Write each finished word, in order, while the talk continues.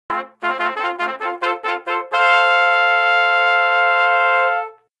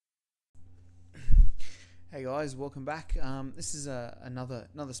guys, welcome back. This is another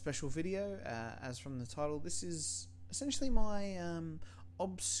special video. As from the title, this is essentially my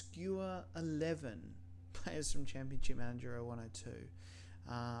obscure 11 players from Championship Manager 0102.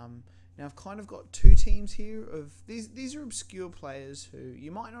 Now I've kind of got two teams here of these are obscure players who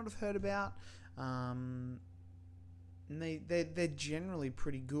you might not have heard about. And they're generally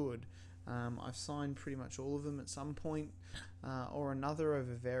pretty good. I've signed pretty much all of them at some point or another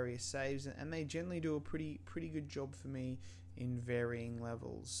over various saves, and they generally do a pretty good job for me in varying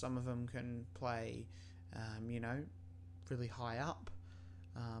levels. Some of them can play, really high up.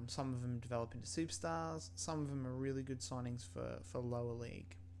 Some of them develop into superstars. Some of them are really good signings for lower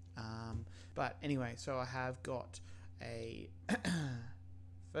league. But anyway, so I have got a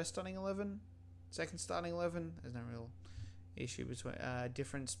first starting 11, second starting 11. There's no real issue between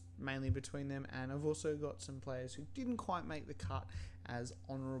difference mainly between them, and I've also got some players who didn't quite make the cut as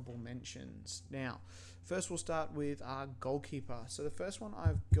honourable mentions. Now, first we'll start with our goalkeeper. So the first one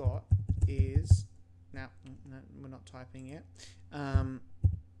I've got is no, we're not typing yet. Now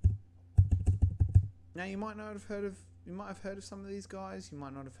you might have heard of some of these guys. You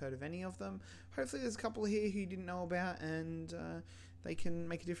might not have heard of any of them. Hopefully there's a couple here who you didn't know about, and they can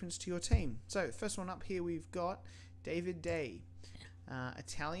make a difference to your team. So first one up here, we've got David Day,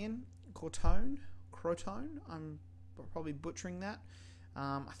 Italian, Crotone. I'm probably butchering that.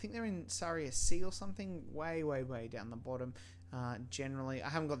 I think they're in Serie C or something, way down the bottom. Generally, I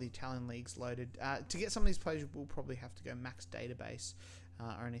haven't got the Italian leagues loaded. To get some of these players, we'll probably have to go max database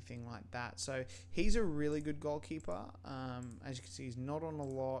or anything like that. So he's a really good goalkeeper. As you can see, he's not on a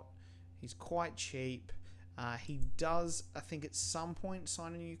lot. He's quite cheap. He does, I think, at some point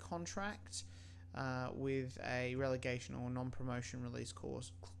sign a new contract with a relegation or non-promotion release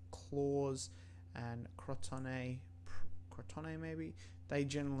clause, and Crotone maybe, they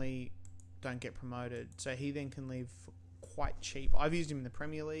generally don't get promoted, so he then can leave for quite cheap. I've used him in the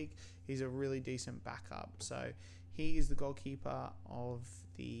Premier League. He's a really decent backup, so he is the goalkeeper of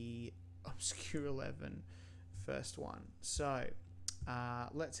the obscure 11 first one. So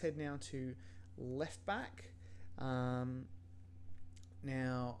let's head now to left back.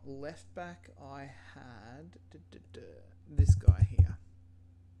 Now, left back, I had this guy here.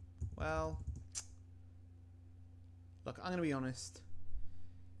 Well, look, I'm going to be honest.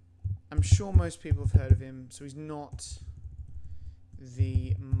 I'm sure most people have heard of him, so he's not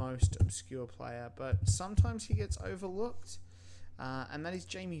the most obscure player, but sometimes he gets overlooked, and that is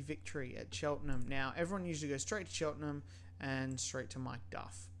Jamie Victory at Cheltenham. Now, everyone usually goes straight to Cheltenham and straight to Mike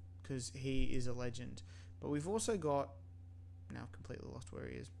Duff, because he is a legend. But we've also got, now completely lost where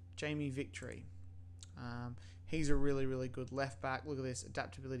he is, Jamie Victory. He's a really good left back. Look at this,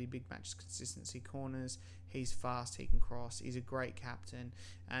 adaptability, big matches, consistency, corners. He's fast, he can cross, he's a great captain,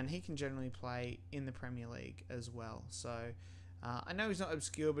 and he can generally play in the Premier League as well. So I know he's not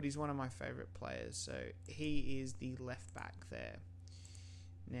obscure, but he's one of my favourite players. So he is the left back there.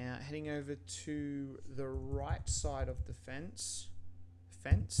 Now heading over to the right side of the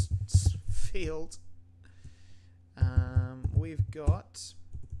field. We've got,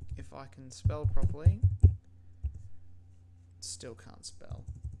 if I can spell properly, still can't spell.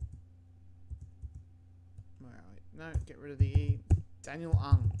 Where are we? No, get rid of the E. Daniel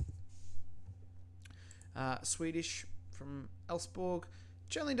Ung. Swedish from Elfsborg.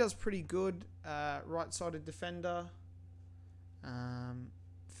 Generally does pretty good. Right-sided defender.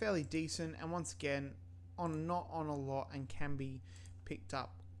 Fairly decent. And once again, not on a lot, and can be picked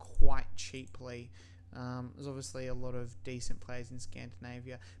up quite cheaply. There's obviously a lot of decent players in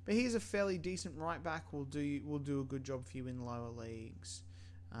Scandinavia, but he's a fairly decent right back. Will do a good job for you in lower leagues.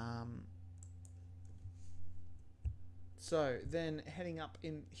 So then hitting up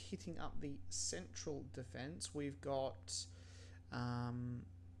the central defense, we've got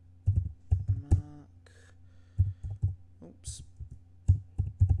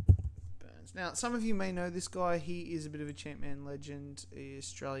Now, some of you may know this guy. He is a bit of a Champman legend,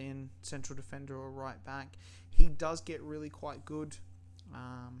 Australian central defender or right back. He does get really quite good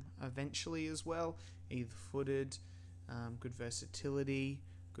eventually as well. Either footed, good versatility,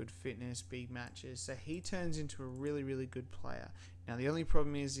 good fitness, big matches. So he turns into a really good player. Now, the only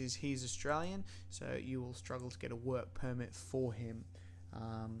problem is he's Australian, so you will struggle to get a work permit for him.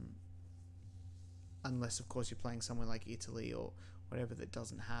 Unless, of course, you're playing somewhere like Italy or whatever that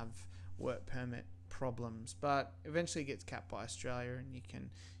doesn't have work permit problems, but eventually gets capped by Australia, and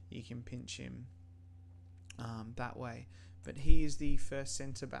you can pinch him that way. But he is the first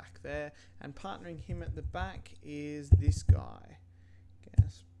centre back there, and partnering him at the back is this guy,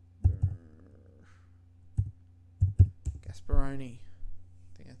 Gasparoni.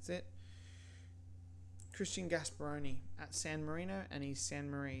 I think that's it. Christian Gasparoni at San Marino, and he's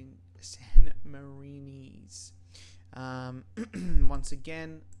San Marini's. Once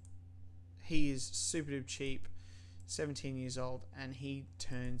again, he is super duper cheap, 17 years old, and he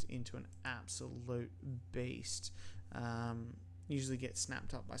turns into an absolute beast. Usually gets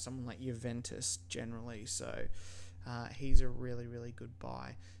snapped up by someone like Juventus generally, so he's a really, really good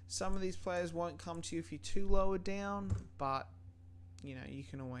buy. Some of these players won't come to you if you're too lower down, but you know, you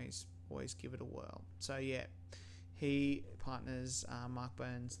can always give it a whirl. So yeah, he partners Mark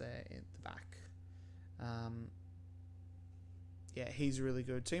Burns there in the back. Yeah, he's really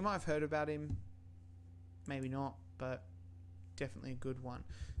good. So you might have heard about him, maybe not, but definitely a good one.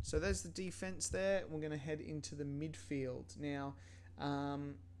 So there's the defense there. We're going to head into the midfield now.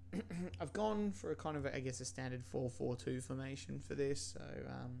 I've gone for a kind of, I guess, a standard 4-4-2 formation for this. So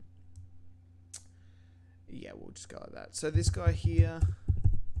yeah, we'll just go like that. So this guy here,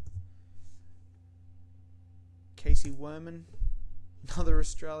 Casey Werman, another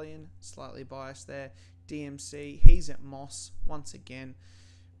Australian, slightly biased there. DMC, he's at Moss once again,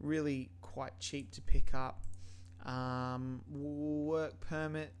 really quite cheap to pick up. Work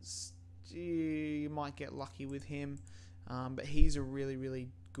permits, you might get lucky with him, but he's a really, really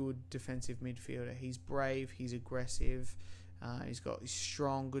good defensive midfielder. He's brave, he's aggressive, he's got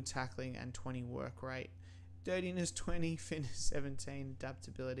strong, good tackling and 20 work rate. Dirtiness 20, fitness 17,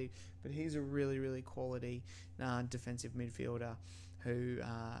 adaptability, but he's a really, really quality defensive midfielder who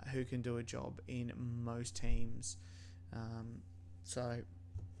can do a job in most teams. So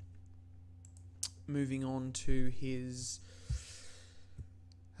moving on to his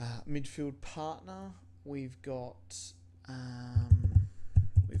midfield partner, we've got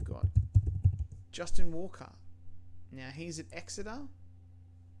Justin Walker. Now he's at Exeter.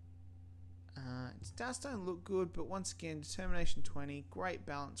 Stats don't look good, but once again, determination 20, great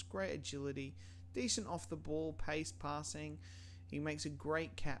balance, great agility, decent off the ball, pace, passing. He makes a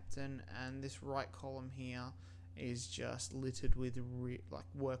great captain, and this right column here is just littered with like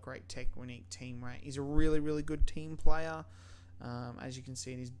work rate, technique, team rate. He's a really, really good team player, as you can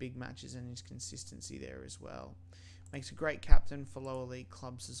see in his big matches and his consistency there as well. Makes a great captain for lower league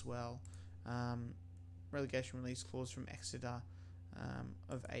clubs as well. Relegation release clause from Exeter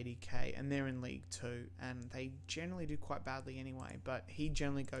of 80k, and they're in League 2, and they generally do quite badly anyway, but he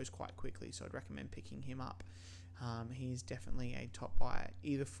generally goes quite quickly, so I'd recommend picking him up. He's definitely a top buy,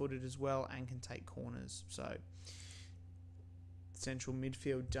 either footed as well, and can take corners. So central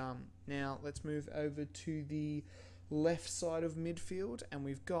midfield done. Now let's move over to the left side of midfield, and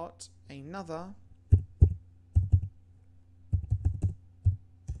we've got another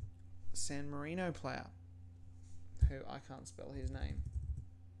San Marino player, who I can't spell his name.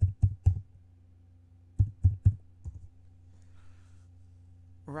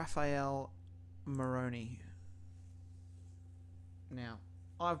 Raphael Moroni. Now,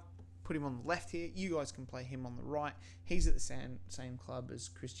 I've put him on the left here. You guys can play him on the right. He's at the same club as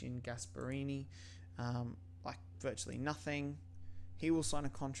Christian Gasparini. Like virtually nothing. He will sign a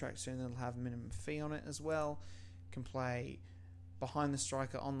contract soon that'll have a minimum fee on it as well. Can play behind the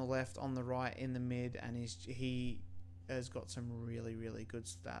striker, on the left, on the right, in the mid, and he has got some really, really good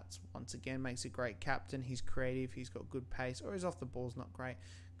stats. Once again, makes a great captain. He's creative. He's got good pace, or his off the ball's not great.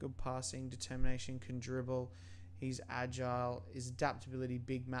 Good passing, determination, can dribble. He's agile. His adaptability,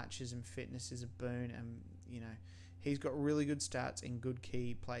 big matches, and fitness is a boon. And you know, he's got really good stats in good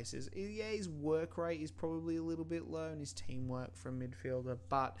key places. Yeah, his work rate is probably a little bit low, and his teamwork for a midfielder,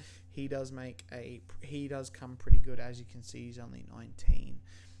 but he does come pretty good. As you can see, he's only 19,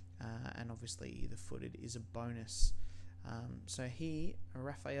 and obviously either footed is a bonus. So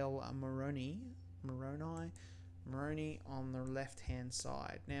Raphael Moroni on the left hand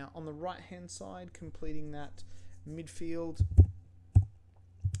side. Now on the right hand side, completing that midfield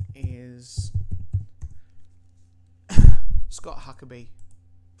is Scott Huckabee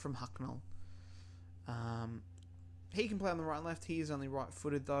from Hucknall. He can play on the right and left. He is only right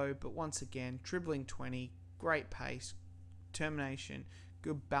footed though, but once again, dribbling 20, great pace, determination,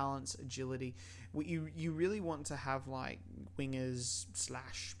 good balance, agility. What you really want to have like wingers /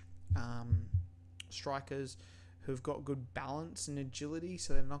 strikers who've got good balance and agility,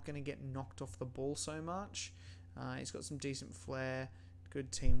 so they're not going to get knocked off the ball so much. He's got some decent flair,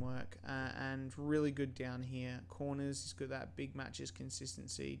 good teamwork, and really good down here. Corners, he's got that big matches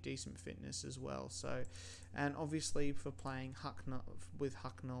consistency, decent fitness as well. So, and obviously for playing with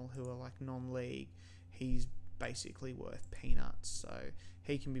Hucknall, who are like non-league, he's basically worth peanuts. So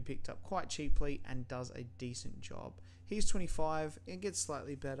he can be picked up quite cheaply and does a decent job. He's 25. It gets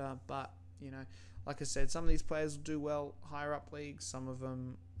slightly better, but you know, like I said, some of these players will do well higher up leagues. Some of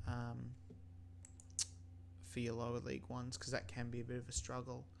them for your lower league ones, because that can be a bit of a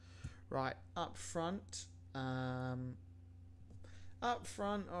struggle. Right, up front.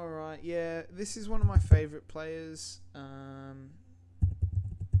 Alright, yeah, this is one of my favourite players.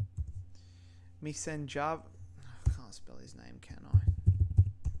 Misen Jav. I can't spell his name, can I?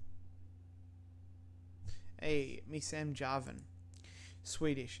 Hey, Misen Javan.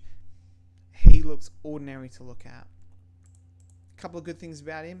 Swedish. He looks ordinary to look at. A couple of good things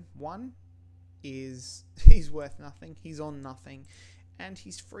about him. One is he's worth nothing. He's on nothing. And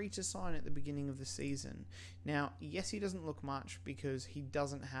he's free to sign at the beginning of the season. Now, yes, he doesn't look much because he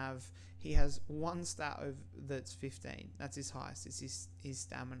has one stat that's 15. That's his highest. It's his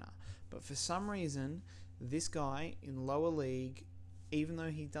stamina. But for some reason, this guy in lower league, even though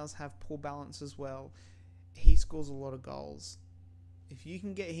he does have poor balance as well, he scores a lot of goals. If you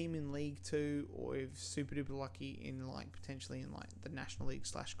can get him in League 2, or if super duper lucky in potentially in the National League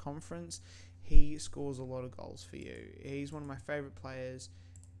 / Conference, he scores a lot of goals for you. He's one of my favourite players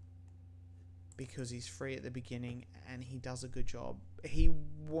because he's free at the beginning and he does a good job. He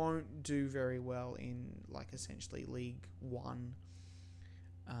won't do very well in essentially League 1.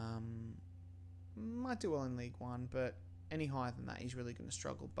 Might do well in League 1, but any higher than that he's really going to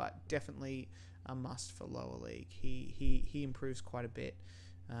struggle. But definitely a must for lower league. He improves quite a bit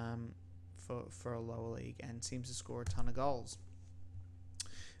for a lower league and seems to score a ton of goals.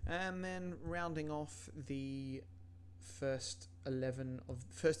 And then rounding off the first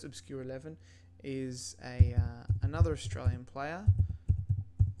obscure 11 is another Australian player,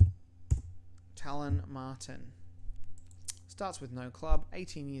 Talon Martin. Starts with no club,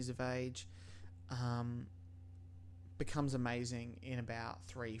 18 years of age, becomes amazing in about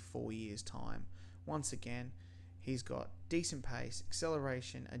 3-4 years time. Once again, he's got decent pace,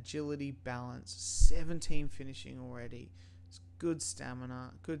 acceleration, agility, balance, 17 finishing already. Good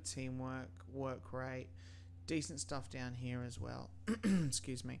stamina, good teamwork, work rate, decent stuff down here as well.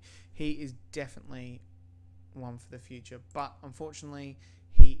 Excuse me. He is definitely one for the future, but unfortunately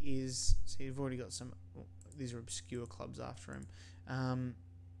you've already got some, these are obscure clubs after him.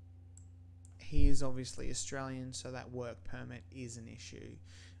 He is obviously Australian, so that work permit is an issue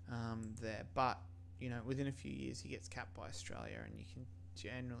there, but within a few years he gets capped by Australia and you can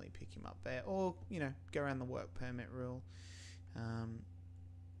generally pick him up there, or go around the work permit rule.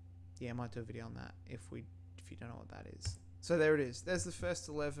 I might do a video on that if you don't know what that is. So there it is. There's the first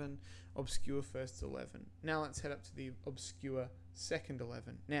 11, obscure first 11. Now let's head up to the obscure second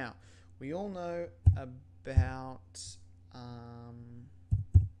 11. Now, we all know about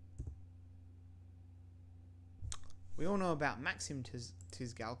Maxim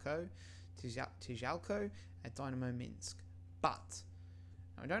Tizhalko at Dynamo Minsk. But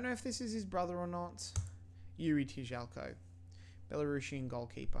I don't know if this is his brother or not. Yuri Tizhalko, Belarusian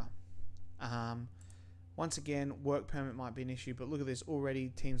goalkeeper. Once again, work permit might be an issue, but look at this already.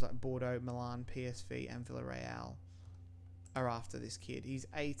 Teams like Bordeaux, Milan, PSV, and Villarreal are after this kid. He's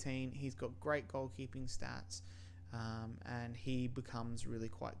 18. He's got great goalkeeping stats, and he becomes really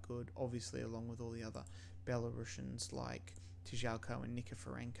quite good. Obviously, along with all the other Belarusians like Tizhalko and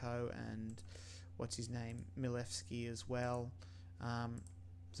Nikiforenko and what's his name, Milevsky as well.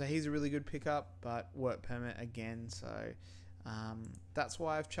 So he's a really good pickup, but work permit again. So that's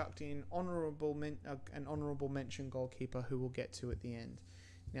why I've chucked in an honourable mention goalkeeper who we'll get to at the end.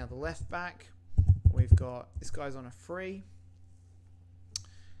 Now the left back, we've got this guy's on a free.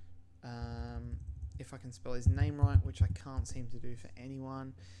 If I can spell his name right, which I can't seem to do for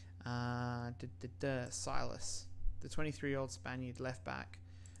anyone. Silas, the 23-year-old Spaniard left back.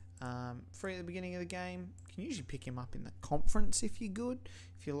 Free at the beginning of the game. Can usually pick him up in the conference if you're good.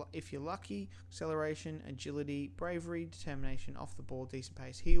 If you're lucky, acceleration, agility, bravery, determination, off the ball, decent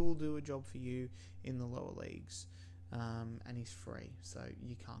pace. He will do a job for you in the lower leagues, and he's free, so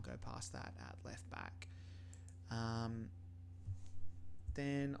you can't go past that at left back.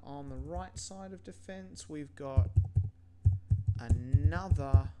 Then on the right side of defence, we've got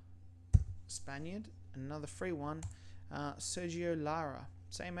another Spaniard, another free one, Sergio Lara.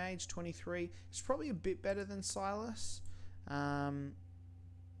 Same age, 23. He's probably a bit better than Silas.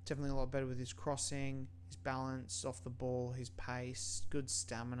 Definitely a lot better with his crossing, his balance off the ball, his pace, good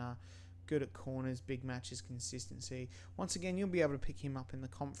stamina, good at corners, big matches, consistency. Once again, you'll be able to pick him up in the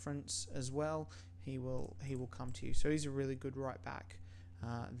conference as well. He will come to you. So he's a really good right back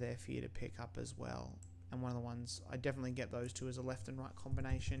there for you to pick up as well. And one of the ones, I definitely get those two as a left and right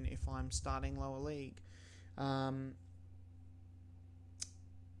combination if I'm starting lower league.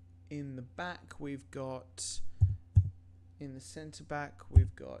 In the back, in the centre back,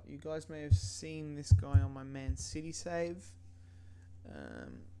 we've got, you guys may have seen this guy on my Man City save.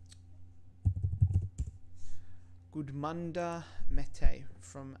 Gudmunda Mete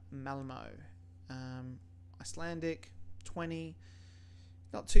from Malmo. Icelandic, 20.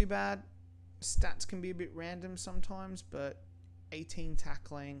 Not too bad. Stats can be a bit random sometimes, but 18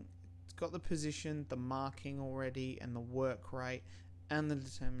 tackling. It's got the position, the marking already, and the work rate, and the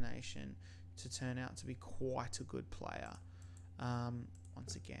determination to turn out to be quite a good player.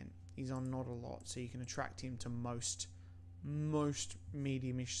 Once again, he's on not a lot, so you can attract him to most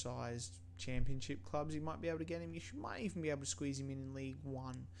medium-ish sized championship clubs. You might be able to get him. You might even be able to squeeze him in League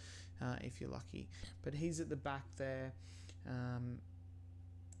One if you're lucky. But he's at the back there, and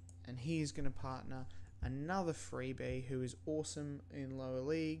he is going to partner another freebie who is awesome in lower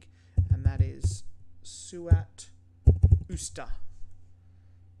league, and that is Suat Usta.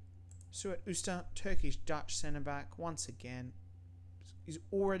 Suat Usta, Turkish-Dutch centre-back. Once again, he's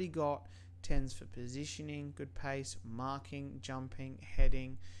already got 10s for positioning, good pace, marking, jumping,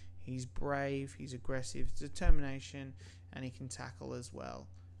 heading. He's brave, he's aggressive, determination, and he can tackle as well.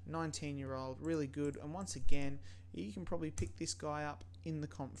 19-year-old, really good. And once again, you can probably pick this guy up in the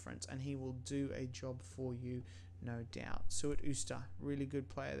conference and he will do a job for you, no doubt. Suat Usta, really good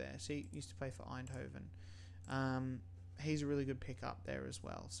player there. See, he used to play for Eindhoven. He's a really good pickup there as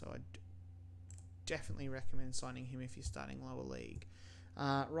well. So I'd definitely recommend signing him if you're starting lower league.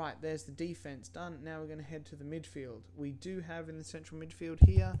 Right, there's the defense done. Now we're going to head to the midfield. We do have in the central midfield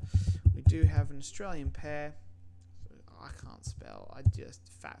here, we do have an Australian pair. I can't spell.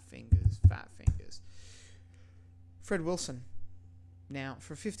 Fat fingers. Fred Wilson. Now,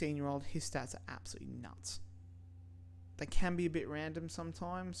 for a 15-year-old, his stats are absolutely nuts. They can be a bit random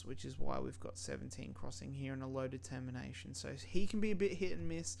sometimes, which is why we've got 17 crossing here and a low determination. So he can be a bit hit and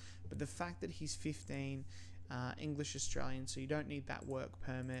miss, but the fact that he's 15, English Australian, so you don't need that work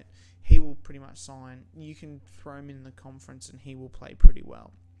permit, he will pretty much sign. You can throw him in the conference and he will play pretty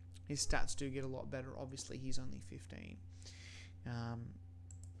well. His stats do get a lot better. Obviously, he's only 15.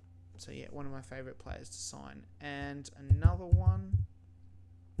 So yeah, one of my favourite players to sign. And another one,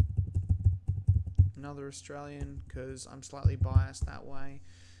 another Australian, because I'm slightly biased that way,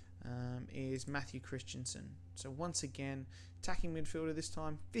 is Matthew Christensen. So once again, attacking midfielder this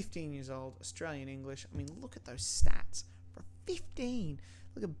time, 15 years old, Australian English. I mean, look at those stats for 15.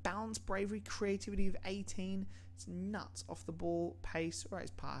 Look at balance, bravery, creativity of 18. It's nuts. Off the ball, pace. Right,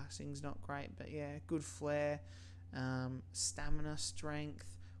 his passing's not great, but yeah, good flair, stamina, strength,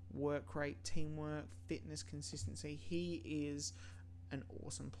 work rate, teamwork, fitness, consistency. He is an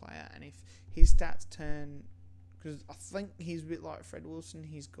awesome player, and if his stats turn, because I think he's a bit like Fred Wilson,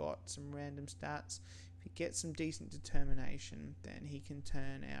 he's got some random stats. If he gets some decent determination, then he can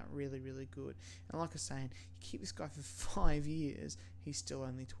turn out really, really good. And like I was saying, you keep this guy for 5 years, he's still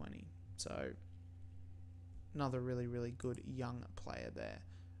only 20. So another really, really good young player there.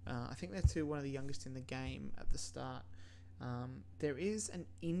 I think they're one of the youngest in the game at the start. There is an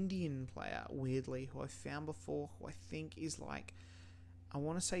Indian player, weirdly, who I found before, who I think is like, I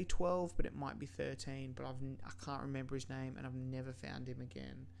want to say 12, but it might be 13, but I can't remember his name, and I've never found him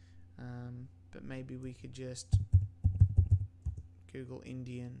again. But maybe we could just Google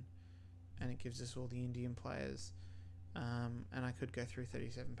Indian, and it gives us all the Indian players. And I could go through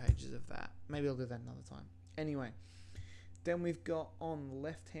 37 pages of that. Maybe I'll do that another time. Anyway, then we've got on the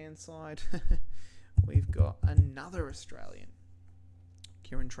left-hand side, we've got another Australian,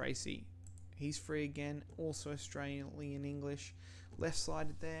 Kieran Tracy. He's free again, also Australian English.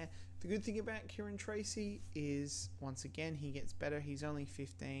 Left-sided there. The good thing about Kieran Tracy is, once again, he gets better. He's only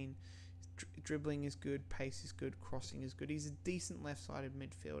 15. Dribbling is good, pace is good, crossing is good. He's a decent left-sided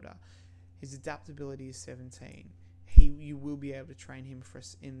midfielder. His adaptability is 17. You will be able to train him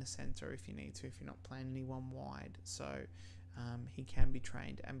in the centre if you need to, if you're not playing anyone wide. So he can be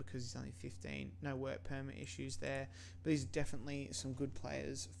trained, and because he's only 15, no work permit issues there. But he's definitely some good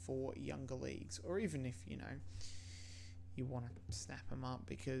players for younger leagues, or even if, you know, you want to snap him up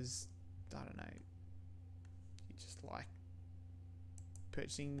because, I don't know, you just like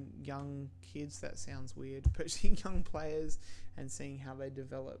purchasing young kids. That sounds weird. Purchasing young players and seeing how they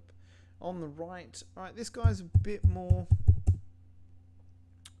develop. On the right, alright, this guy's a bit more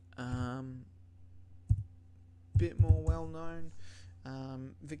well known.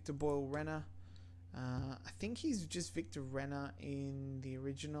 Victor Boyle Renner. I think he's just Victor Renner in the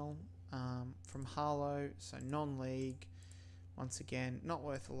original, from Harlow, so non-league. Once again, not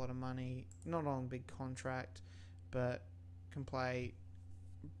worth a lot of money, not on a big contract, but can play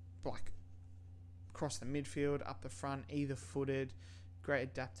like across the midfield, up the front, either footed. Great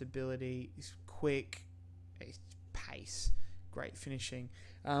adaptability, he's quick, he's pace, great finishing.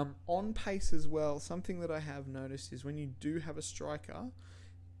 On pace as well, something that I have noticed is when you do have a striker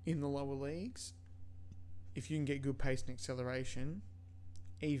in the lower leagues, if you can get good pace and acceleration,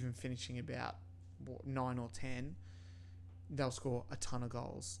 even finishing about 9 or 10, they'll score a ton of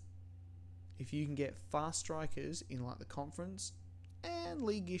goals. If you can get fast strikers in like the conference and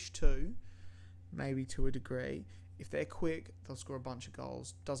league-ish too, maybe to a degree, if they're quick, they'll score a bunch of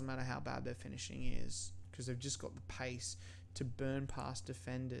goals. Doesn't matter how bad their finishing is, because they've just got the pace to burn past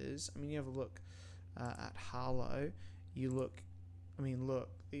defenders. I mean, you have a look at Harlow. You look, I mean, look,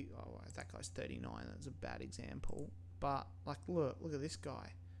 that guy's 39. That's a bad example. But, like, look at this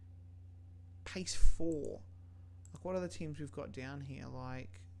guy. Pace 4. Like, what other teams we've got down here?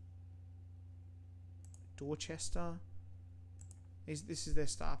 Like, Dorchester. This is their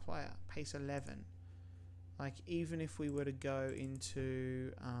star player. Pace 11. Like, even if we were to go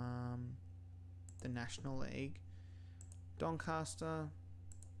into the National League, Doncaster,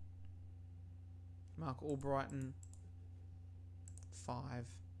 Mark Albrighton, 5,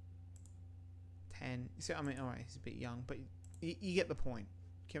 10. See, I mean, alright, he's a bit young, but you get the point.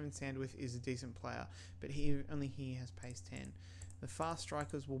 Kevin Sandwith is a decent player, but only he has pace 10. The fast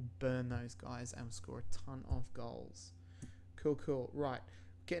strikers will burn those guys and score a ton of goals. Cool. Right,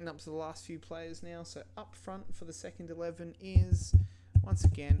 getting up to the last few players now. So up front for the second 11 is, once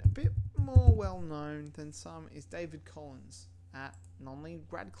again, a bit more well known than some, is David Collins at non-league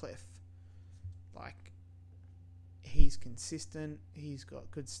Radcliffe. Like, he's consistent, he's got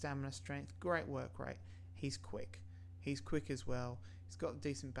good stamina, strength, great work rate, he's quick as well, he's got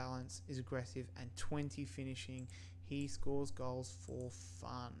decent balance, is aggressive, and 20 finishing. He scores goals for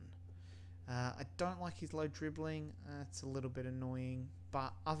fun. I don't like his low dribbling, it's a little bit annoying,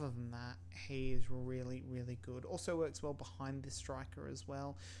 but other than that, he is really, really good. Also works well behind the striker as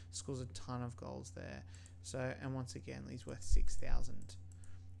well, scores a ton of goals there. So, and once again, he's worth 6,000.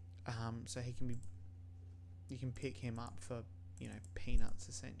 So you can pick him up for, peanuts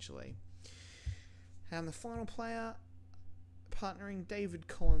essentially. And the final player partnering David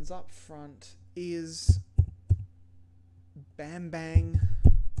Collins up front is Bang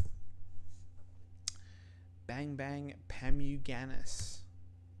Pamuganis,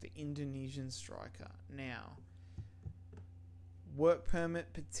 the Indonesian striker. Now, work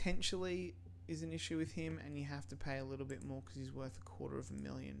permit potentially is an issue with him, and you have to pay a little bit more because he's worth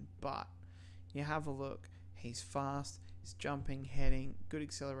 $250,000. But you have a look, he's fast, he's jumping, heading, good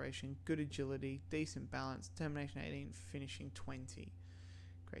acceleration, good agility, decent balance, determination 18, finishing 20.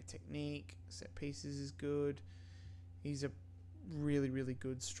 Great technique, set pieces is good. He's a really, really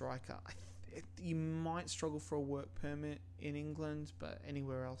good striker. You might struggle for a work permit in England, but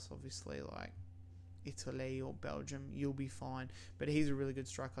anywhere else, obviously, like Italy or Belgium, you'll be fine. But he's a really good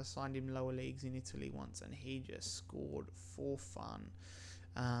striker. I signed him lower leagues in Italy once, and he just scored for fun.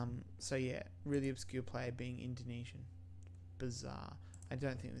 So yeah, really obscure player being Indonesian. Bizarre. I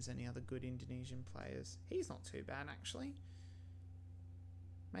don't think there's any other good Indonesian players. He's not too bad, actually.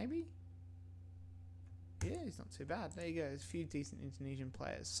 Maybe? Yeah, he's not too bad. There you go. There's a few decent Indonesian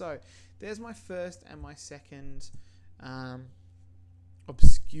players. So, there's my first and my second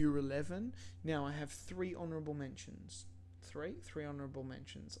obscure 11. Now, I have 3 honourable mentions. Three honourable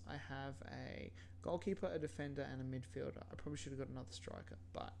mentions. I have a goalkeeper, a defender, and a midfielder. I probably should have got another striker.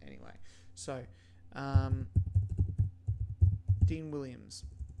 But, anyway. So, Dean Williams.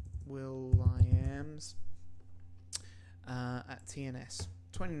 At TNS.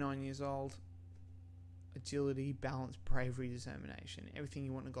 29 years old. Agility, balance, bravery, determination. Everything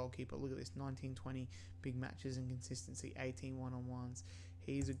you want in a goalkeeper. Look at this. 19-20 big matches and consistency. 18 one-on-ones.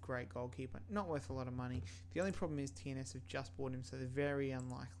 He's a great goalkeeper. Not worth a lot of money. The only problem is TNS have just bought him, so they're very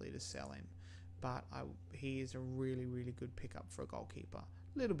unlikely to sell him. But he is a really, really good pickup for a goalkeeper.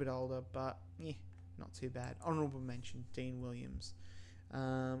 A little bit older, but yeah, not too bad. Honourable mention, Dean Williams.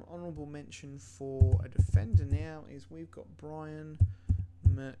 Honourable mention for a defender now is we've got Brian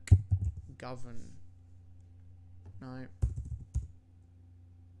McGovern.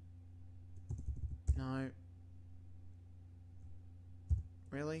 No.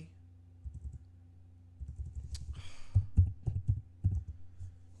 Really?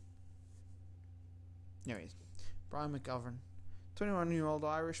 There he is. Brian McGovern. 21-year-old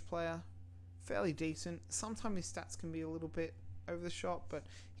Irish player. Fairly decent. Sometimes his stats can be a little bit over the shop, but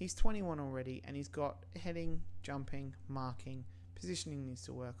he's 21 already, and he's got heading, jumping, marking, positioning needs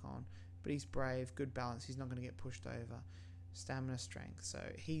to work on. But he's brave, good balance, he's not going to get pushed over. Stamina, strength, so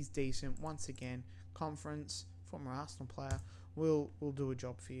he's decent. Once again, conference, former Arsenal player, we'll do a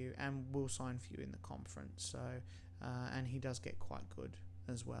job for you, and we'll sign for you in the conference. So, and he does get quite good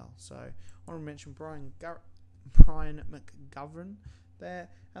as well. So, I want to mention Brian McGovern there.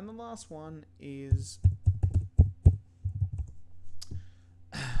 And the last one is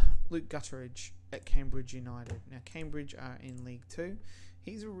Luke Gutteridge. at Cambridge United. Now Cambridge are in League 2.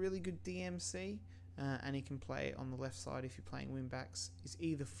 He's a really good DMC, and he can play on the left side if you're playing wing backs. He's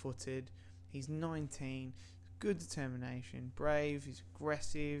either footed. He's 19. Good determination. Brave. He's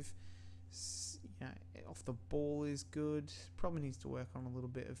aggressive. You know, off the ball is good. Probably needs to work on a little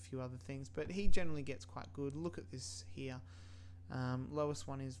bit of a few other things, but he generally gets quite good. Look at this here. Lowest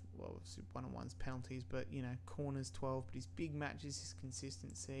one is, well, 1-on-1's penalties, but you know, corners 12, but his big matches, his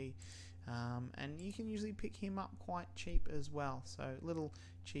consistency, and you can usually pick him up quite cheap as well. So little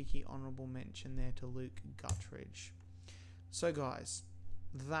cheeky honourable mention there to Luke Guttridge. So guys,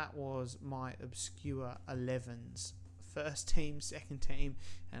 that was my obscure 11s. First team, second team,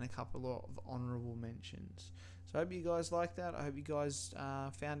 and a couple of honourable mentions. So I hope you guys like that. I hope you guys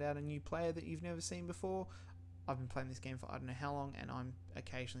found out a new player that you've never seen before. I've been playing this game for I don't know how long, and I'm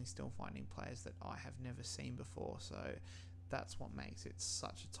occasionally still finding players that I have never seen before. So that's what makes it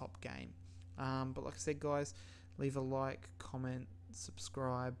such a top game. But like I said, guys, leave a like, comment,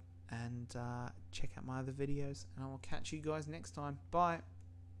 subscribe, and check out my other videos. And I will catch you guys next time. Bye.